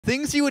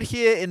Things you would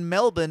hear in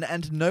Melbourne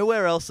and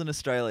nowhere else in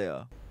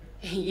Australia.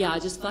 Yeah, I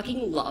just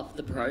fucking love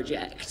the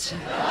project.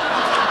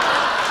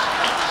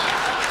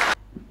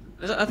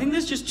 I think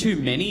there's just too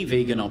many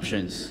vegan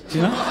options,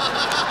 you know?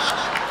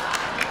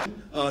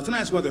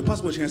 Tonight's weather,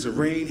 possible chance of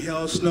rain,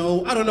 hail,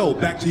 snow. I don't know.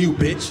 Back to you,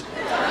 bitch.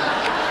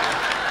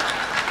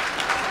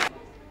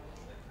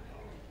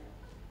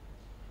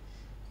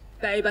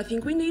 Babe, I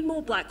think we need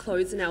more black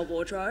clothes in our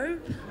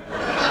wardrobe.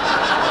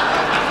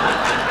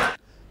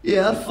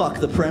 Yeah, fuck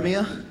the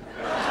Premier.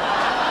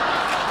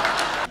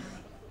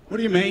 What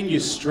do you mean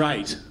you're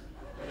straight?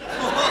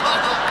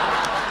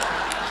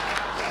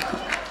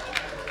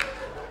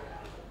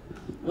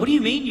 What do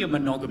you mean you're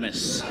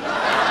monogamous?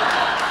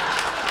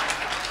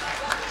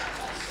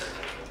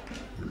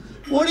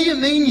 What do you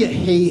mean you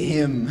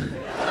him?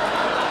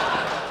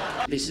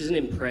 This is an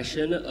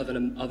impression of a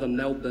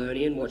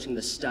Melburnian watching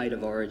The State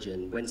of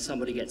Origin when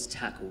somebody gets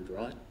tackled,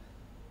 right?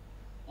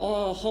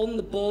 Oh, holding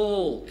the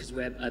ball, because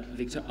we're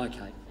Victor.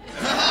 Okay.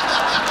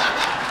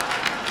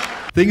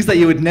 Things that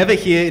you would never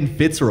hear in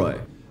Fitzroy.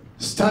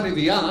 Study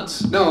the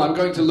arts? No, I'm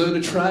going to learn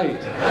a trade.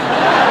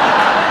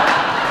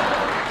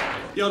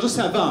 Yeah, I'll just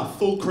have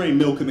full cream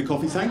milk in the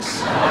coffee, thanks.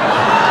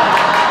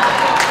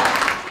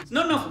 There's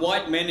not enough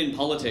white men in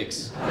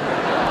politics.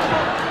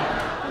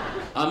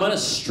 I'm on a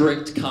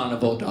strict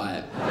carnivore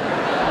diet.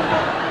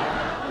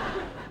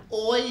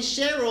 Oi,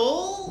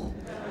 Cheryl.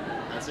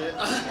 That's it.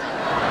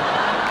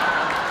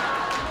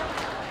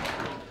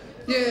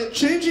 Yeah,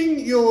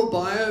 changing your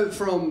bio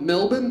from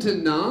Melbourne to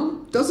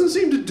Naarm doesn't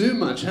seem to do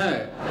much,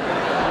 hey?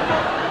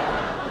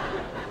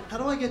 How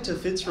do I get to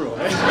Fitzroy?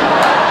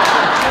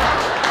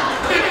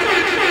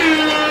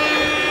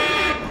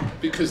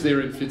 Because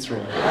they're in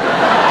Fitzroy.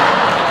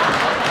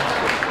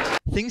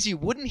 Things you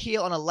wouldn't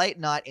hear on a late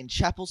night in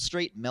Chapel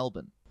Street,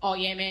 Melbourne. Oh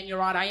yeah, man, you're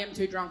right. I am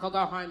too drunk. I'll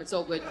go home. It's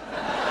all good.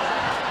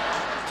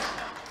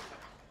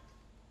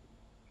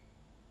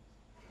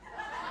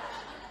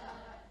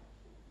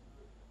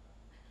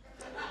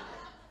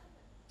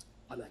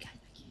 I'm okay,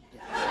 thank you.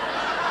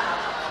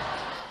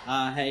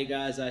 Hey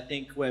guys, I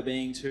think we're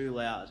being too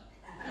loud.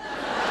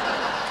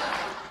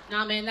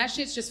 Nah, man, that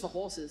shit's just for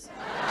horses.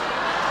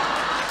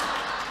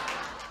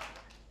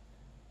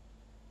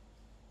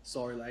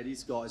 Sorry,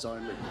 ladies, guys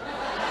only.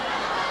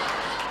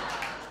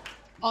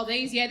 Oh,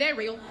 these? Yeah, they're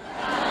real.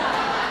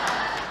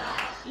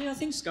 Yeah, I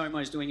think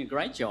ScoMo's doing a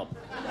great job.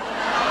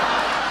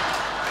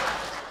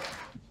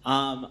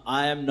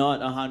 I am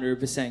not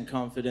 100%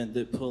 confident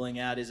that pulling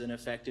out is an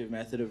effective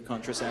method of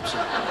contraception.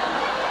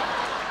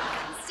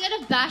 Instead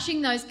of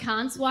bashing those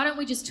cunts, why don't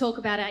we just talk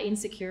about our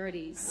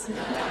insecurities?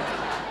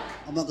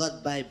 Oh my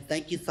God, babe,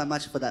 thank you so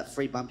much for that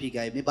free bump you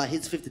gave me, but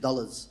here's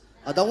 $50.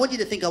 I don't want you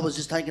to think I was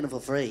just taking it for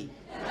free.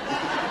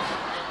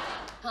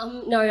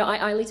 No,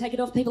 I only take it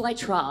off people I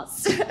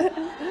trust.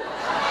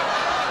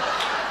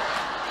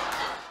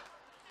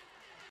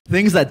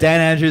 Things that Dan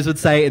Andrews would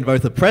say in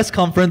both the press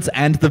conference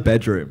and the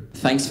bedroom.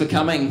 Thanks for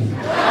coming.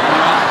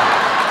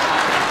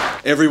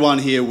 Everyone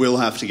here will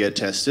have to get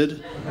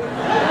tested.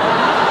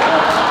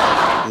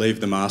 Leave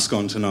the mask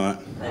on tonight.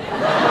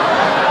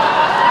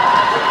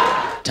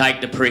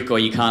 Take the prick or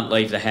you can't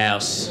leave the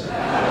house.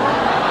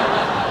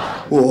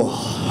 Oh,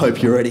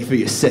 hope you're ready for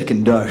your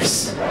second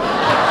dose.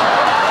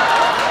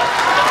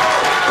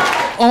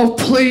 Oh,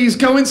 please,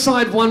 go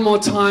inside one more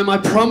time. I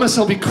promise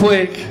I'll be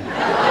quick.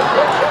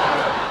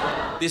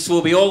 This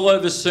will be all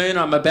over soon.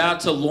 I'm about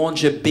to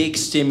launch a big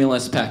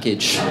stimulus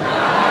package.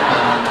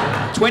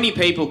 20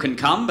 people can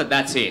come, but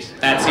that's it.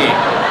 That's it.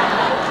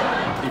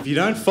 If you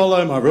don't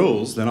follow my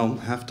rules, then I'll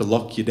have to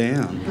lock you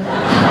down.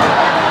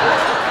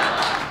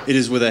 It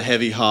is with a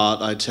heavy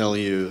heart I tell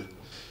you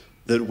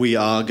that we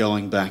are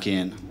going back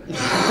in.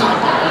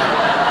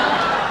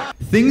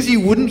 Things you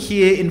wouldn't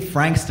hear in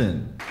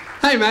Frankston.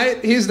 Hey,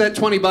 mate, here's that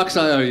 $20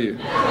 I owe you.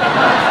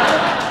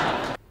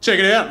 Check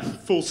it out.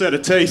 Full set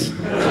of teeth.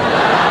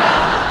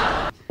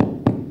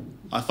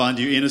 I find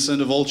you innocent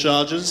of all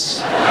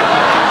charges.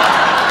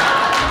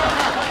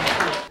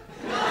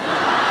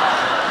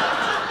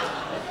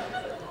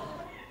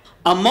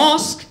 A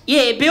mosque?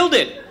 Yeah, build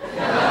it.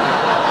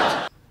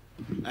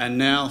 And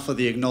now for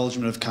the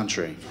acknowledgement of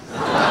country.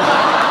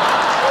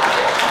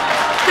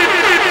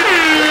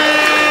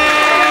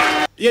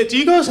 Yeah, do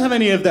you guys have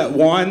any of that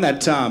wine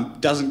that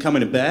doesn't come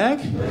in a bag?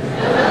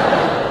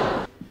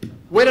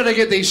 Where did I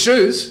get these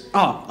shoes?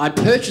 Oh, I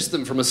purchased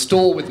them from a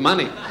store with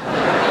money.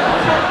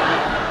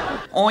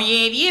 Oh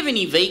yeah, do you have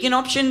any vegan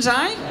options,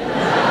 eh?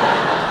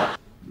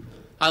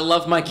 I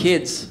love my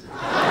kids.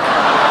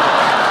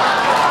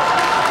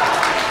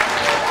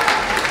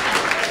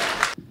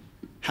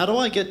 How do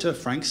I get to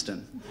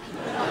Frankston?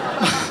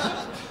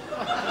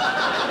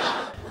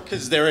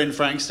 Because they're in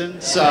Frankston,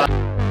 so...